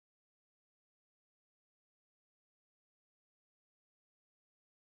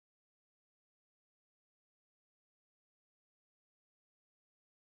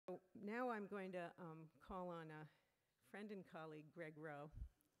Now I'm going to call on a friend and colleague, Greg Rowe.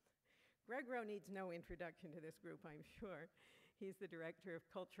 Greg Rowe needs no introduction to this group, I'm sure. He's the Director of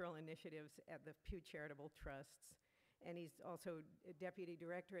Cultural Initiatives at the Pew Charitable Trusts, and he's also a Deputy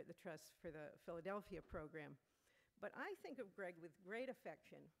Director at the Trust for the Philadelphia program. But I think of Greg with great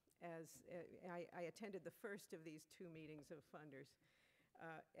affection as I attended the first of these 2 meetings of funders,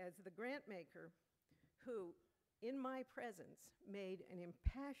 as the grant maker who, in my presence, made an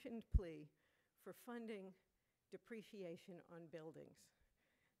impassioned plea for funding depreciation on buildings.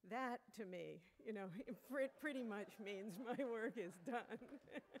 That, to me, you know, it pretty much means my work is done.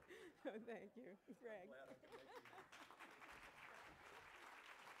 So thank you, Greg.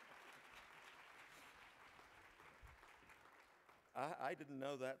 I didn't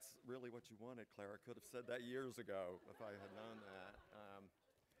know that's really what you wanted, Claire. I could have said that years ago if I had known that.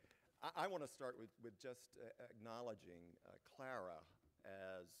 I want to start with just acknowledging Clara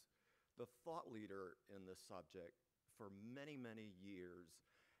as the thought leader in this subject for many, many years,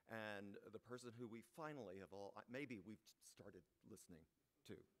 and the person who we finally have all, maybe we've started listening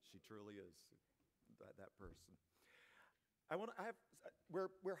to. She truly is that person.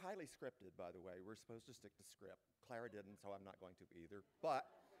 We're highly scripted, by the way. We're supposed to stick to script. Clara didn't, so I'm not going to either. But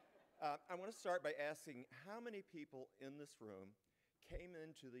I want to start by asking how many people in this room came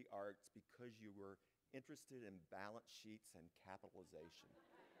into the arts because you were interested in balance sheets and capitalization?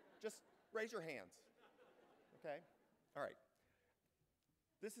 Just raise your hands, okay? All right.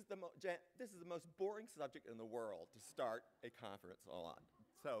 This is the most boring subject in the world to start a conference on.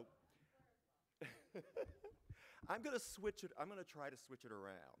 So I'm going to try to switch it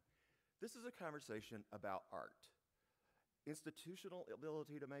around. This is a conversation about art, institutional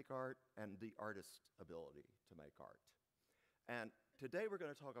ability to make art, and the artist's ability to make art. And today we're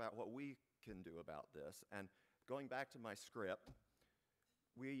going to talk about what we can do about this. And going back to my script,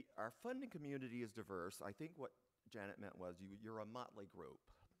 our funding community is diverse. I think what Janet meant was you're a motley group.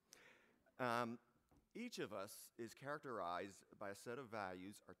 Each of us is characterized by a set of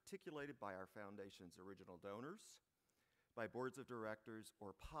values articulated by our foundation's original donors, by boards of directors,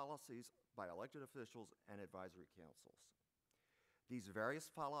 or policies by elected officials and advisory councils. These various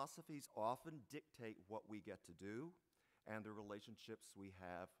philosophies often dictate what we get to do and the relationships we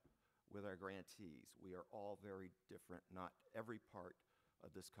have with our grantees. We are all very different. Not every part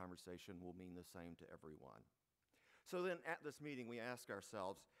of this conversation will mean the same to everyone. So then at this meeting, we ask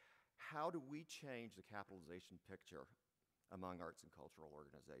ourselves, how do we change the capitalization picture among arts and cultural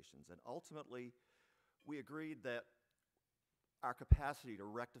organizations? And ultimately, we agreed that our capacity to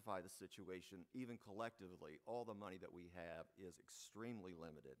rectify the situation, even collectively, all the money that we have, is extremely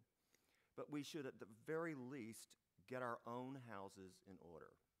limited. But we should, at the very least, get our own houses in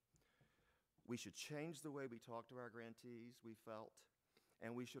order. We should change the way we talk to our grantees, we felt,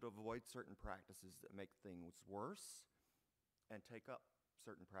 and we should avoid certain practices that make things worse and take up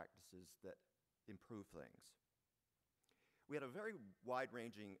certain practices that improve things. We had a very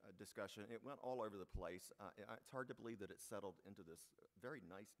wide-ranging discussion. It went all over the place. It's hard to believe that it settled into this very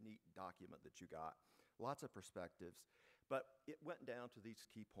nice, neat document that you got. Lots of perspectives. But it went down to these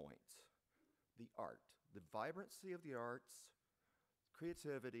key points. The art, the vibrancy of the arts,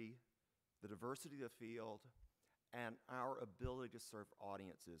 creativity, the diversity of the field, and our ability to serve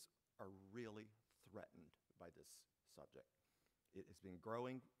audiences are really threatened by this subject. It has been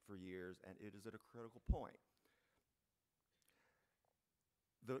growing for years, and it is at a critical point.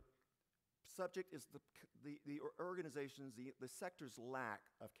 The subject is the organizations, the sector's lack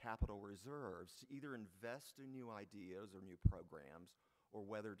of capital reserves to either invest in new ideas or new programs or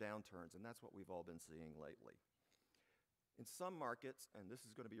weather downturns, and that's what we've all been seeing lately. In some markets, and this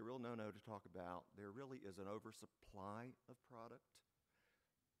is going to be a real no-no to talk about, there really is an oversupply of product.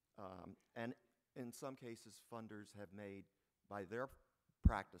 And in some cases, funders have made, by their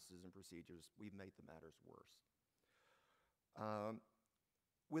practices and procedures, we've made the matters worse.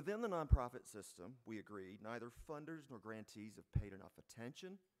 Within the nonprofit system, we agree, neither funders nor grantees have paid enough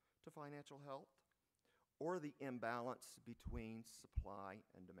attention to financial health or the imbalance between supply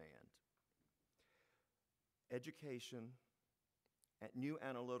and demand. Education, and new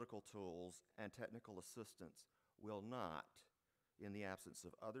analytical tools, and technical assistance will not, in the absence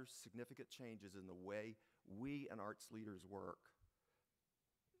of other significant changes in the way we and arts leaders work,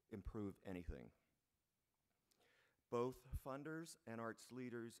 improve anything. Both funders and arts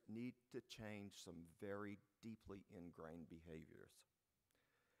leaders need to change some very deeply ingrained behaviors.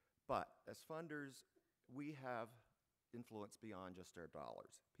 But as funders, we have influence beyond just our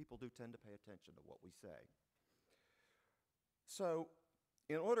dollars. People do tend to pay attention to what we say. So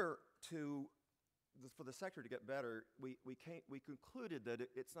in order to for the sector to get better, we concluded that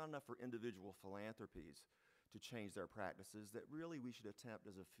it's not enough for individual philanthropies to change their practices, that really we should attempt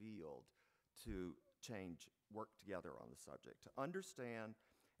as a field to work together on the subject, to understand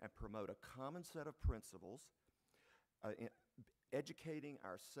and promote a common set of principles, educating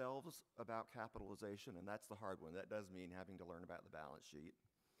ourselves about capitalization, and that's the hard one. That does mean having to learn about the balance sheet,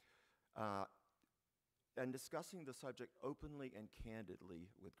 and discussing the subject openly and candidly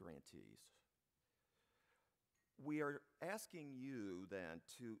with grantees. We are asking you then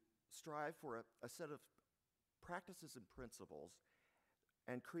to strive for a set of practices and principles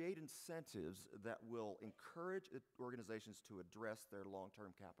and create incentives that will encourage organizations to address their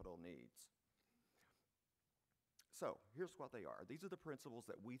long-term capital needs. So here's what they are. These are the principles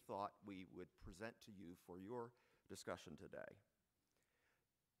that we thought we would present to you for your discussion today.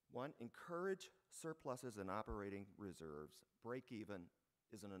 1, encourage surpluses and operating reserves. Break even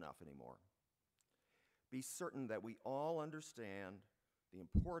isn't enough anymore. Be certain that we all understand the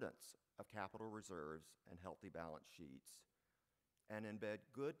importance of capital reserves and healthy balance sheets, and embed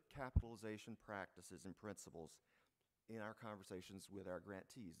good capitalization practices and principles in our conversations with our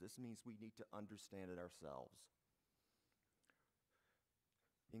grantees. This means we need to understand it ourselves.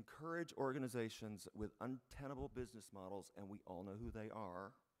 Encourage organizations with untenable business models, and we all know who they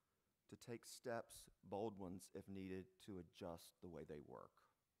are, to take steps, bold ones if needed, to adjust the way they work.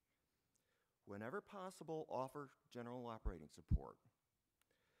 Whenever possible, offer general operating support.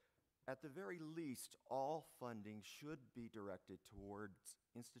 At the very least, all funding should be directed towards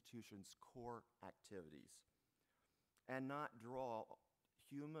institutions' core activities and not draw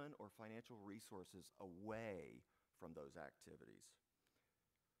human or financial resources away from those activities.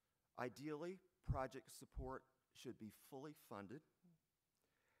 Ideally, project support should be fully funded,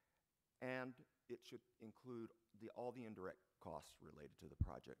 and it should include all the indirect costs related to the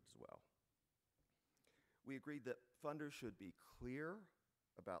project as well. We agreed that funders should be clear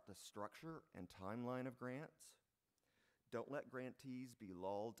about the structure and timeline of grants. Don't let grantees be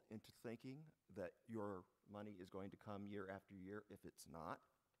lulled into thinking that your money is going to come year after year if it's not.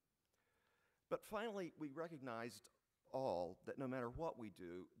 But finally, we recognized all that no matter what we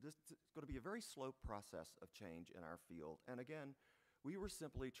do, this is going to be a very slow process of change in our field. And again, we were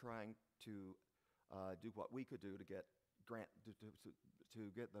simply trying to do what we could do to get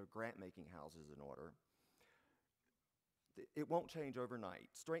the grant-making houses in order. It won't change overnight.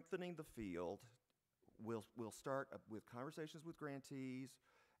 Strengthening the field, we'll start with conversations with grantees,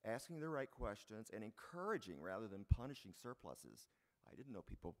 asking the right questions, and encouraging rather than punishing surpluses. I didn't know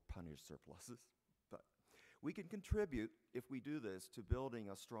people punish surpluses, but we can contribute, if we do this, to building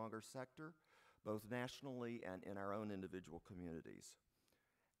a stronger sector, both nationally and in our own individual communities.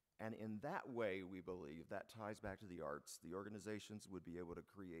 And in that way, we believe, that ties back to the arts. The organizations would be able to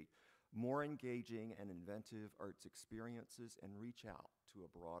create more engaging and inventive arts experiences and reach out to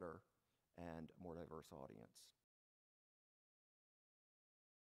a broader and more diverse audience.